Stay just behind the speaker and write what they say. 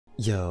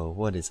Yo,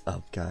 what is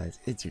up guys?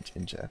 It's your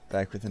Jeff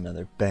back with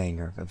another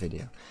banger of a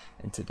video.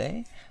 And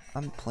today,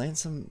 I'm playing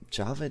some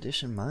Java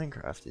Edition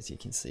Minecraft, as you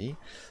can see.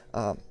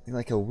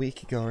 Like a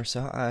week ago or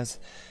so, I was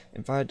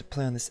invited to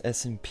play on this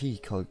SMP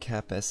called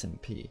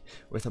CapSMP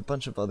with a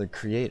bunch of other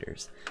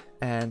creators.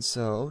 And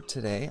so,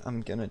 today,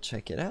 I'm gonna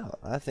check it out.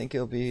 I think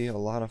it'll be a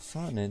lot of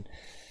fun, and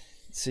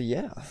so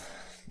yeah,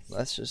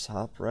 let's just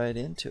hop right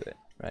into it.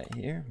 Right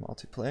here,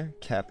 multiplayer,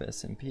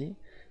 CapSMP.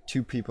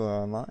 2 people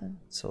are online,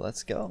 so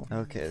let's go.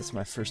 Okay, this is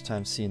my first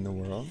time seeing the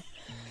world.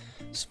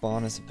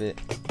 Spawn is a bit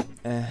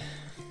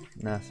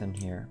nothing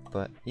here,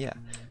 but yeah.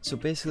 So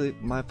basically,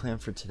 my plan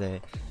for today,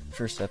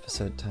 first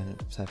episode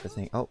type of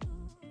thing. Oh,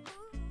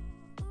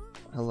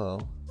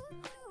 hello.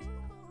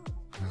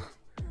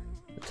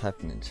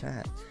 Typing in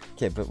chat.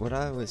 Okay, but what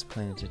I was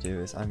planning to do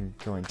is I'm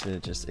going to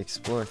just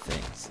explore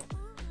things.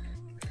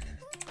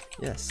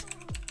 Yes,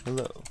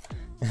 hello.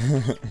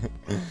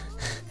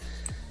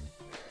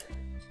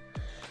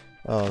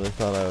 Oh, they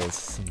thought I was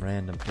some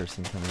random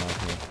person coming out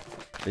here.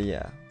 But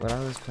yeah, what I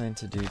was planning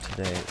to do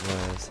today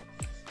was,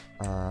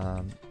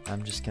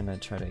 I'm just gonna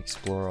try to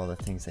explore all the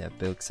things they have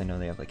built, because I know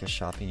they have like a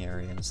shopping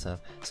area and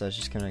stuff. So I was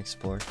just gonna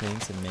explore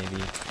things and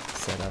maybe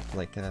set up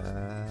like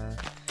a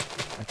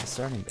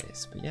starting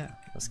base. But yeah,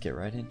 let's get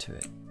right into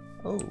it.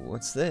 Oh,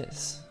 what's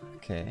this?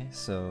 Okay,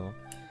 so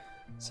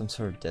some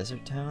sort of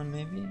desert town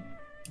maybe?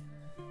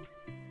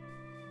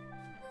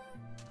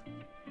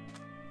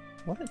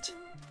 What?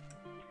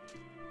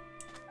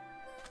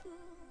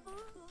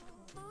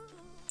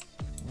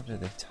 What are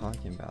they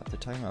talking about? They're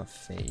talking about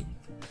faith.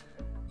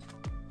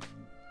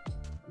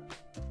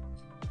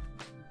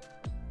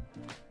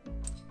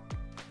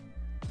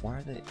 Why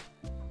are they?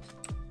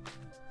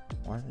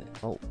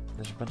 Oh,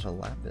 there's a bunch of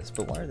lapis,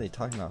 but why are they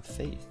talking about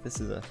faith? This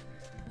is a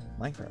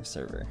Minecraft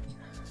server.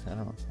 I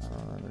don't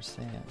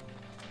understand.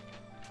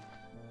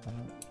 I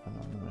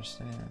don't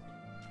understand.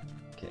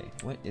 Okay,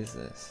 what is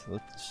this?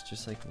 Looks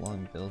just like a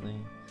long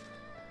building.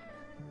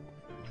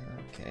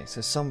 Okay,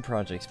 so some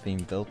projects being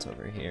built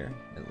over here,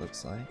 it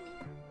looks like.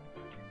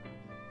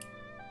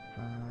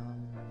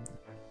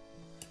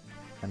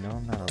 I know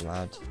I'm not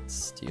allowed to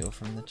steal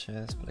from the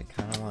chest, but I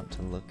kind of want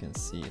to look and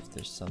see if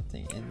there's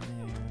something in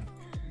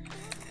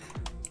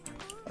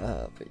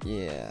there. But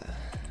yeah.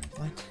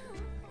 What?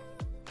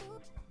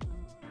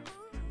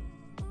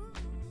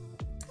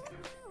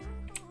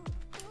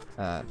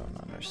 I don't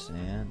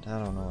understand.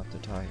 I don't know what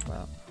they're talking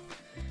about.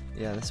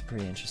 Yeah, that's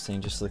pretty interesting.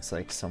 Just looks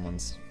like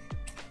someone's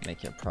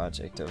making a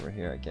project over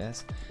here, I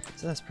guess.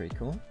 So that's pretty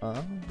cool.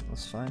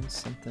 Let's find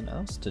something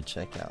else to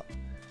check out.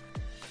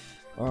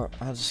 Or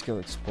I'll just go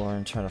explore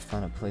and try to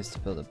find a place to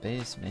build a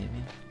base,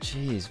 maybe.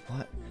 Jeez,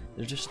 what?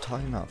 They're just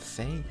talking about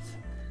faith.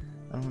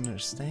 I don't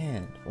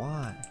understand.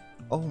 Why?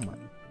 Oh my,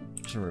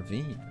 there's a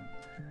ravine.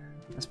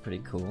 That's pretty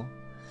cool.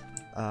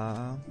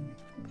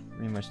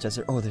 Pretty much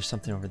desert. Oh, there's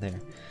something over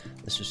there.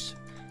 Let's just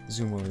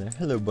zoom over there.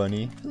 Hello,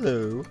 bunny.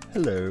 Hello.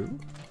 Hello.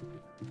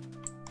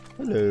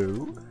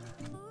 Hello.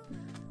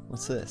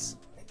 What's this?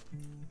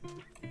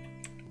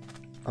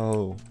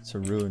 Oh, it's a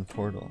ruined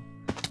portal.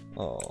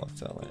 Oh, I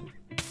fell in.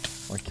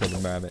 Or kill the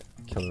rabbit.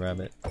 Kill the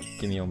rabbit.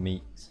 Give me your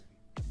meat.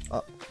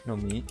 Oh, no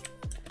meat.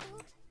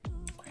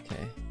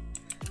 Okay.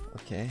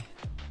 Okay.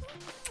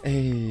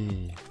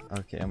 Hey.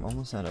 Okay, I'm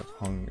almost out of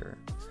hunger.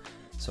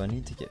 So I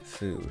need to get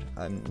food.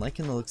 I'm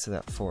liking the looks of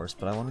that forest,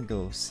 but I want to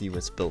go see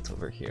what's built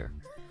over here.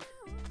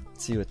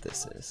 See what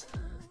this is.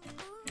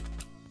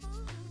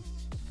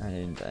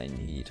 And I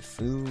need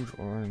food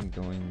or I'm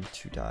going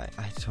to die.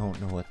 I don't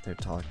know what they're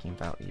talking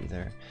about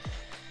either.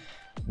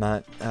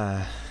 Not,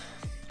 I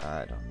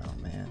don't know,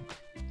 man.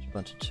 There's a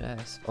bunch of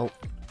chests. Oh.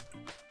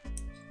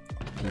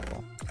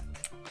 People.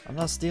 I'm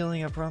not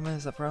stealing, I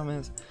promise, I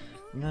promise.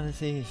 I'm not a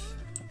thief,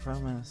 I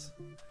promise.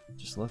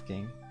 Just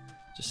looking.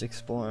 Just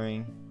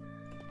exploring.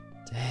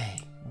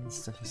 Dang, all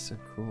this stuff is so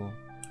cool.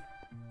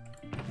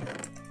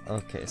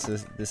 Okay, so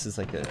this is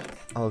like a,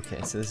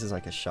 okay, so this is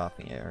like a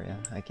shopping area,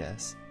 I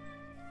guess.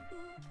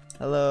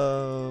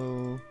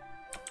 Hello.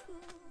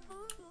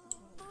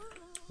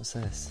 What's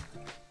this?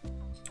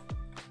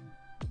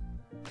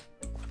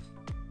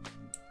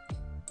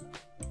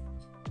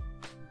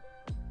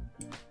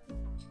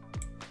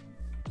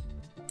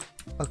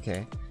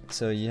 Okay,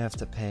 so you have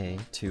to pay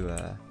to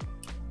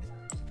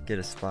get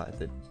a spot at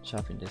the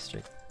shopping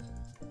district.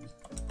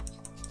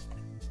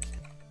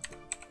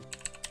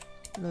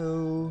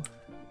 Hello.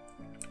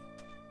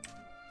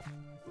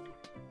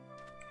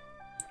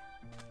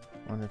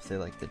 Wonder if they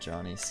like the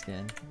Johnny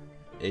skin.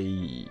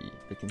 Ayy,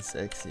 looking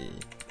sexy.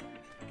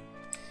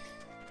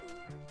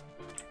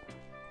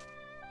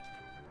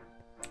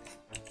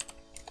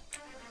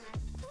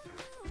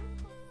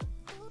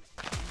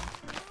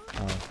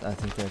 Oh, I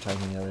think they're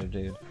talking to the other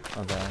dude.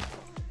 My bad.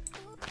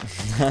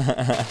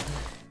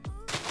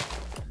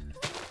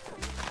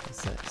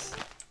 What's this?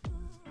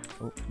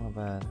 Oh, my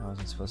bad. I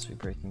wasn't supposed to be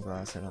breaking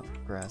grass up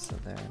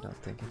there. I don't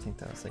think. I think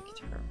that was like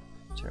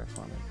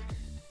terraforming.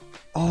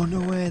 Oh, no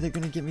way, they're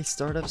gonna give me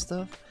startup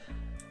stuff?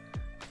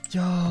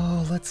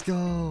 Yo, let's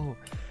go!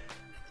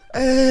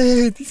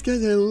 Hey, these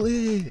guys are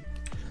lit!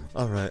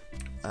 Alright,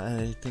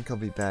 I think I'll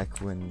be back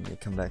when we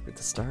come back with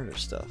the starter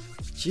stuff.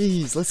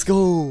 Jeez, let's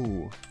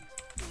go!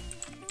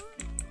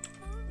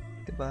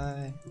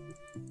 Goodbye.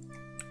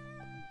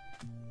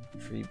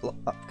 Free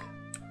block.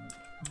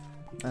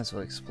 Might as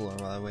well explore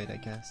while I wait, I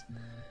guess.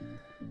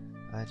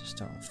 I just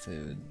don't have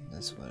food.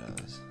 That's what I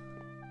was...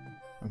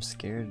 I'm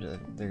scared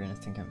they're gonna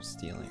think I'm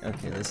stealing.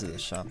 Okay, this is a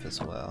shop as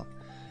well.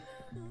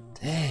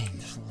 Dang,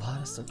 there's a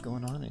lot of stuff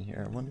going on in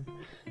here. I wonder...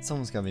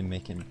 Someone's gotta be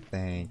making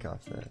bank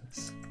off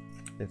this.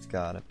 It's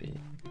gotta be.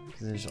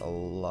 Because there's a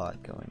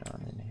lot going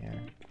on in here.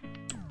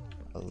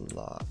 A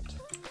lot.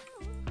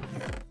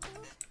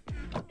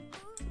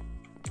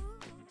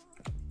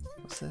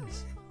 What's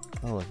this?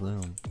 Oh, a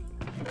loom.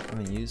 I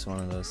haven't used one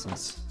of those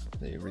since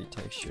they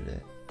retextured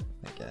it,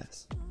 I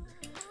guess.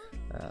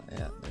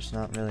 Yeah, there's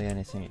not really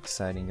anything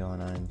exciting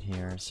going on in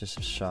here. It's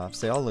just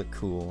shops. They all look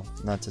cool.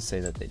 Not to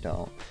say that they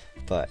don't,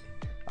 but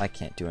I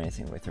can't do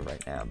anything with it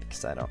right now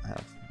because I don't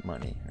have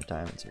money or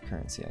diamonds or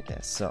currency, I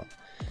guess. So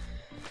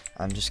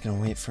I'm just gonna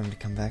wait for him to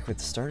come back with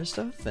the starter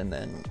stuff, and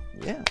then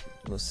yeah,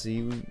 we'll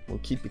see. We'll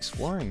keep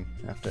exploring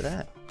after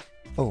that.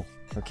 Oh,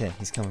 okay,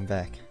 he's coming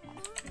back.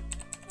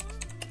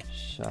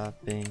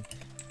 Shopping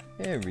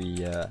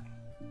area.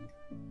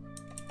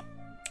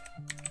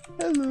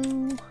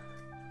 Hello.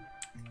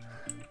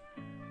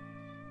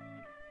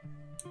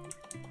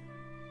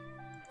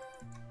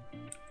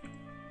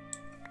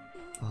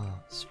 Oh,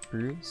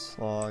 spruce,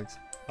 logs,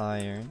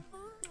 iron,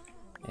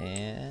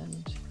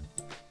 and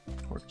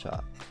pork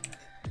chop.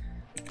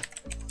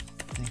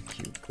 Thank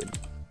you, good.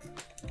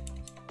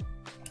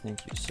 Thank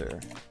you, sir.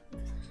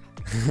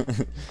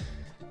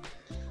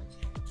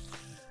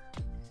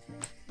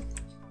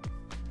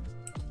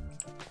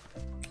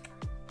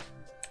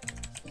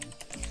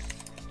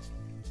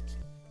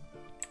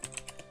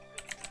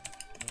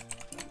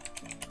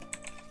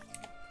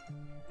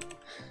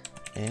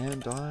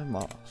 And I'm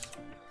off.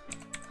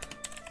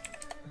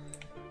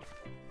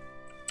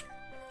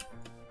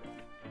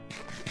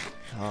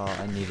 Oh,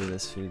 I needed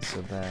this food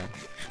so bad.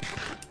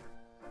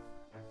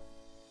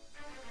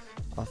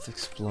 Off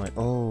exploring.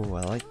 Oh,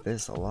 I like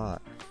this a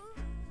lot.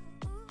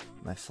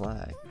 My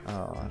flag.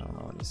 Oh, I don't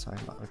know what he's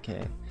talking about.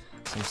 Okay,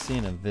 so I'm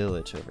seeing a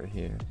village over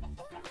here.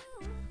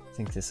 I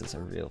think this is a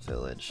real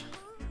village.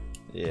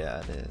 Yeah,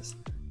 it is.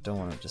 Don't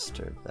want to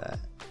disturb that.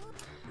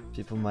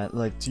 People might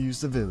like to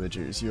use the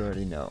villagers. You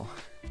already know.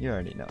 You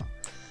already know.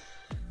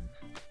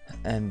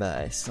 And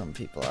by some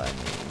people, I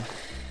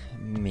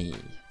mean me.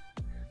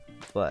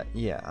 But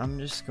yeah, I'm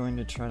just going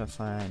to try to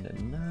find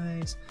a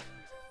nice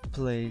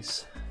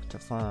place to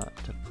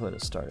put a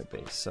starter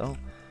base. So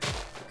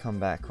come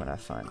back when I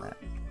find that.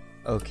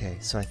 Okay,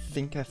 so I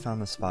think I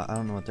found the spot. I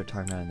don't know what they're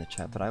talking about in the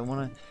chat, but I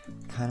want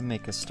to kind of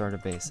make a starter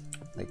base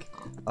like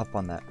up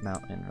on that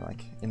mountain, or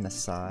like in the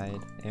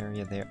side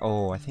area there.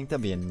 Oh, I think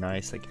that'd be a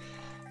nice like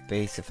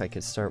base if I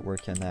could start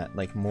working that,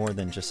 like more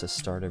than just a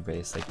starter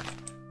base,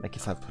 like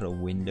if I put a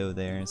window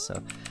there and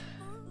stuff.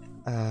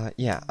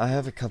 Yeah, I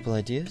have a couple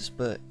ideas,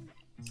 but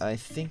I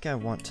think I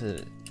want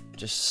to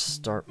just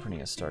start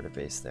putting a starter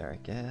base there, I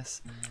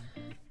guess.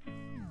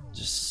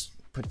 Just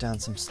put down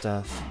some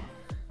stuff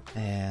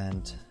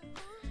and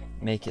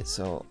make it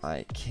so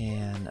I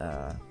can,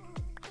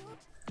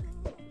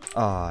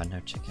 oh, no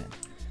chicken.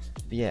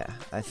 But yeah,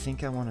 I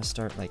think I want to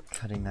start like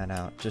cutting that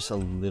out just a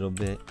little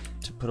bit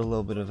to put a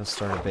little bit of a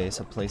starter base,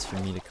 a place for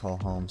me to call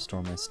home,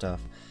 store my stuff,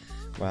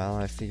 while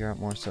I figure out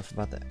more stuff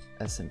about the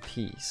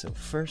SMP. So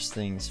first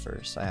things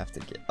first, I have to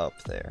get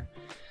up there.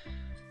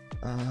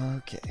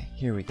 Okay,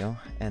 here we go.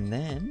 And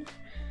then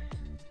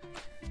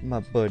my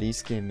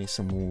buddies gave me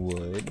some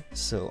wood,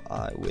 so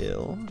I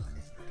will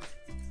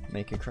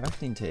make a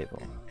crafting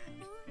table.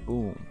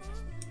 Boom.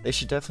 They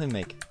should definitely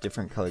make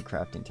different colored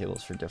crafting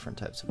tables for different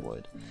types of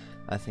wood.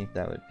 I think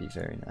that would be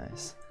very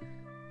nice.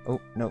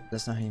 Oh, no,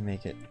 that's not how you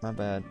make it. My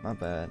bad, my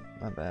bad,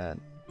 my bad.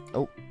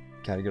 Oh,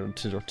 gotta go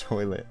to the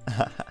toilet.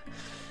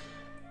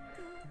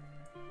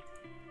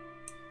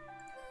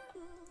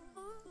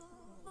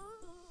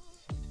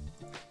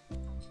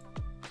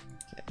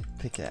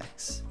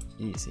 Pickaxe.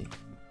 Easy.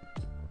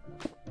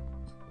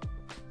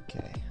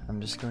 Okay, I'm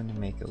just going to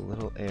make a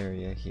little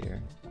area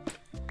here.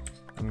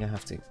 I'm gonna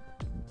have to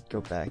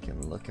go back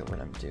and look at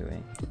what I'm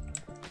doing.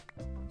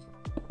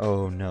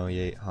 Oh no, he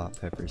ate hot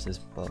peppers. His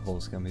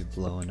butthole's gonna be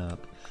blowing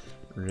up.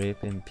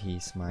 Rip in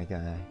peace, my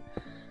guy.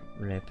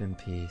 Rip in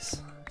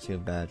peace. Feel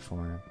bad for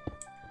him.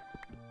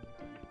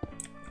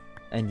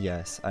 And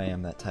yes, I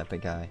am that type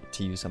of guy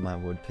to use up my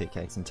wood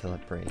pickaxe until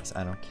it breaks.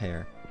 I don't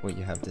care what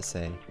you have to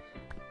say.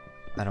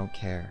 I don't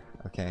care,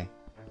 okay?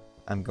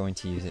 I'm going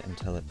to use it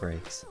until it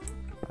breaks.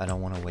 I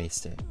don't want to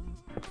waste it.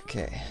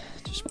 Okay,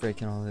 just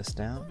breaking all this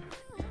down.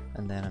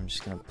 And then I'm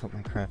just going to put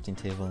my crafting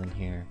table in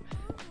here.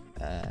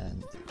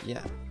 And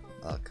yeah,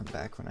 I'll come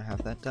back when I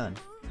have that done.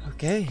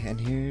 Okay, and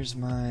here's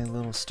my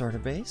little starter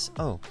base.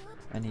 Oh,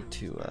 I need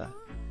to,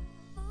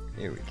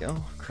 here we go.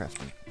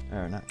 Crafting,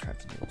 or not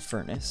crafting table,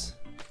 furnace.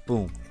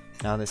 Boom.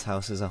 Now this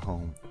house is a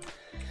home.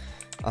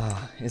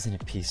 Ah, isn't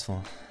it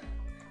peaceful?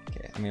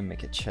 Okay, I'm gonna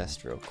make a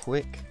chest real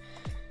quick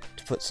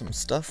to put some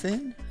stuff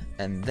in,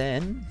 And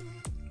then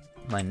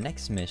my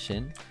next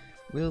mission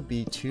will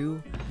be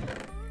to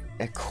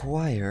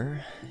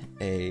acquire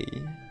a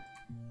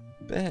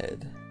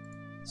bed.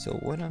 So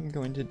what I'm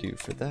going to do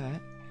for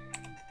that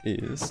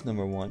is,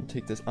 number one,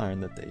 take this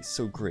iron that they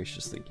so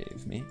graciously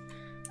gave me,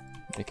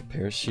 make a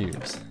pair of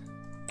shoes,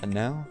 and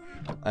now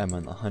I'm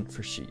on the hunt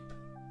for sheep.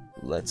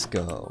 Let's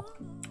go.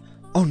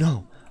 Oh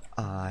no!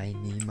 I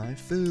need my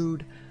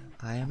food.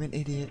 I am an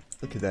idiot.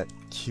 Look at that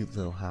cute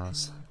little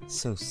house.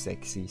 So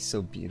sexy,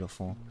 so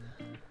beautiful.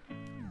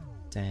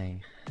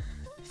 Dang.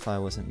 If I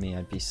wasn't me,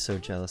 I'd be so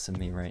jealous of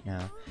me right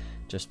now,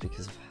 just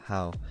because of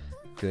how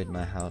good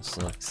my house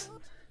looks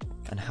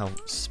and how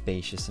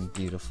spacious and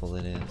beautiful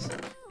it is.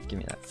 Give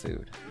me that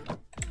food.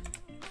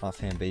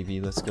 Offhand, baby,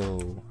 let's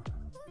go.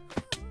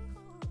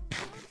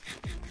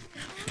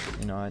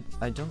 You know,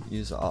 I don't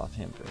use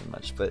offhand very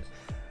much, but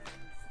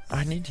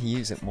I need to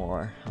use it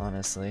more,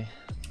 honestly,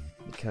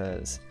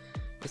 because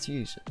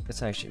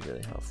it's actually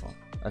really helpful.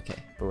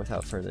 Okay, but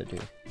without further ado,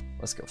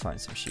 let's go find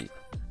some sheep.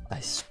 I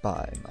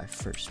spy my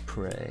first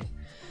prey.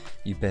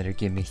 You better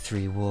give me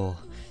 3 wool.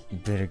 You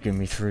better give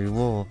me 3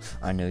 wool.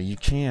 I know you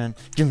can.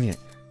 Give me it.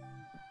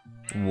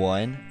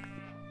 1.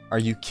 Are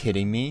you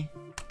kidding me?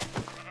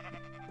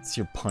 It's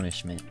your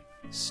punishment,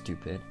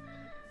 stupid.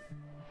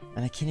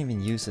 And I can't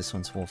even use this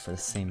one's wool for the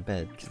same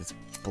bed because it's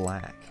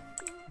black.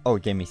 Oh,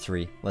 it gave me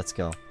 3. Let's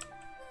go.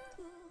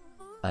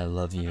 I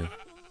love you.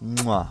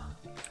 Mwah.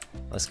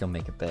 Let's go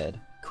make a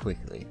bed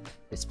quickly.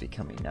 It's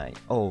becoming night.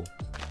 Oh,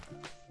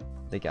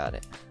 they got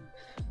it.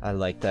 I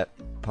like that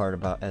part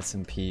about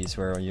SMPs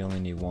where you only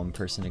need 1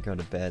 person to go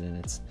to bed and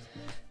it's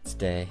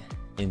day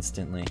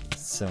instantly.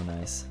 It's so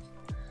nice.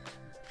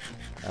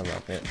 I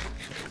love it.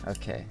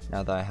 Okay,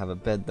 now that I have a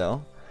bed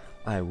though,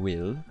 I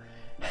will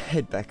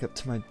head back up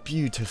to my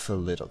beautiful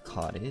little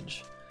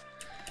cottage.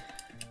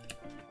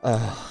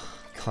 Oh,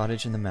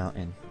 cottage in the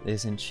mountain.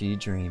 Isn't she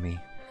dreamy?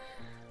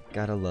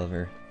 Gotta love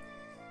her.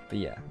 But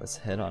yeah, let's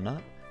head on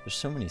up. There's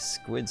so many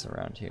squids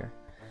around here.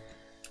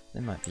 They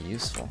might be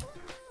useful.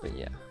 But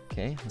yeah,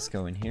 okay, let's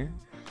go in here.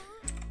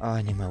 Oh,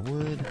 I need my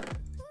wood.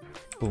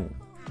 Boom,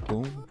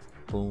 boom,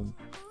 boom,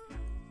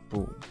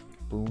 boom,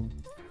 boom,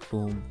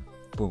 boom,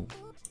 boom.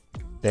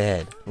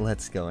 Bed.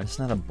 Let's go. And it's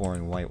not a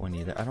boring white one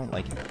either. I don't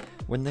like it.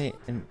 When they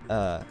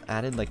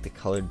added like the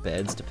colored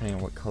beds, depending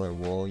on what color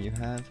wool you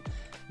have.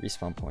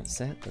 Respawn point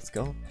set. Let's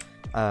go.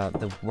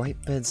 The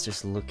white beds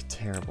just look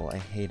terrible. I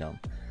hate them.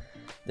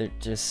 They're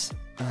just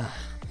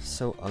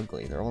so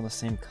ugly. They're all the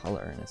same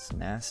color and it's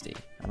nasty.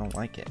 I don't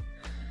like it.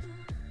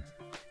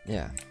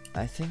 Yeah,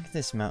 I think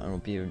this mountain will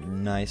be a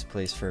nice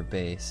place for a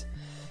base.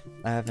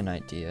 I have an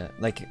idea.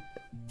 Like,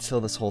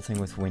 fill this whole thing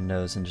with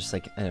windows and just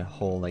like a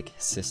whole like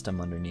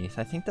system underneath.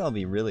 I think that'll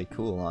be really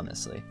cool,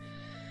 honestly.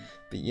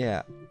 But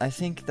yeah, I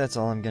think that's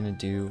all I'm gonna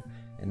do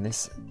in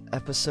this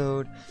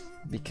episode,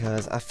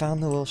 because I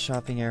found the little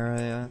shopping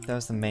area. That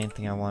was the main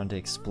thing I wanted to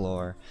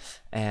explore,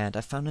 and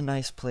I found a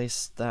nice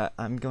place that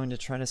I'm going to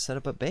try to set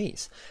up a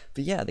base.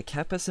 But yeah, the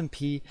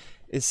CapSMP,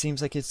 it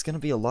seems like it's going to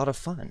be a lot of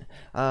fun.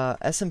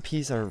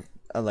 SMPs are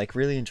like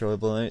really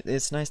enjoyable, and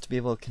it's nice to be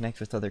able to connect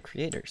with other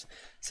creators.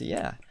 So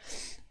yeah,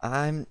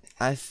 I'm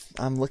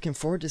looking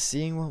forward to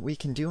seeing what we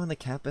can do on the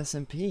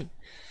CapSMP.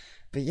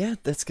 But yeah,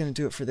 that's going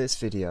to do it for this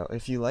video.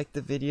 If you liked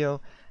the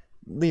video,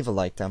 leave a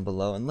like down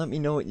below and let me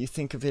know what you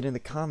think of it in the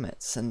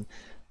comments, and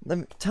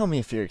tell me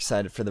if you're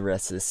excited for the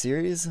rest of the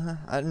series.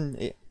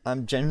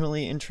 I'm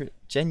genuinely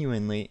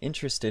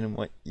interested in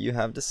what you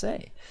have to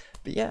say.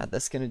 But yeah,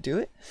 that's gonna do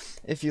it.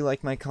 If you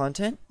like my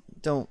content,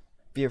 don't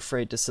be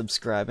afraid to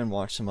subscribe and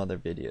watch some other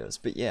videos.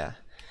 But yeah,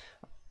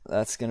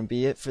 that's gonna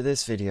be it for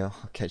this video.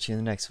 I'll catch you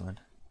in the next one.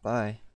 Bye.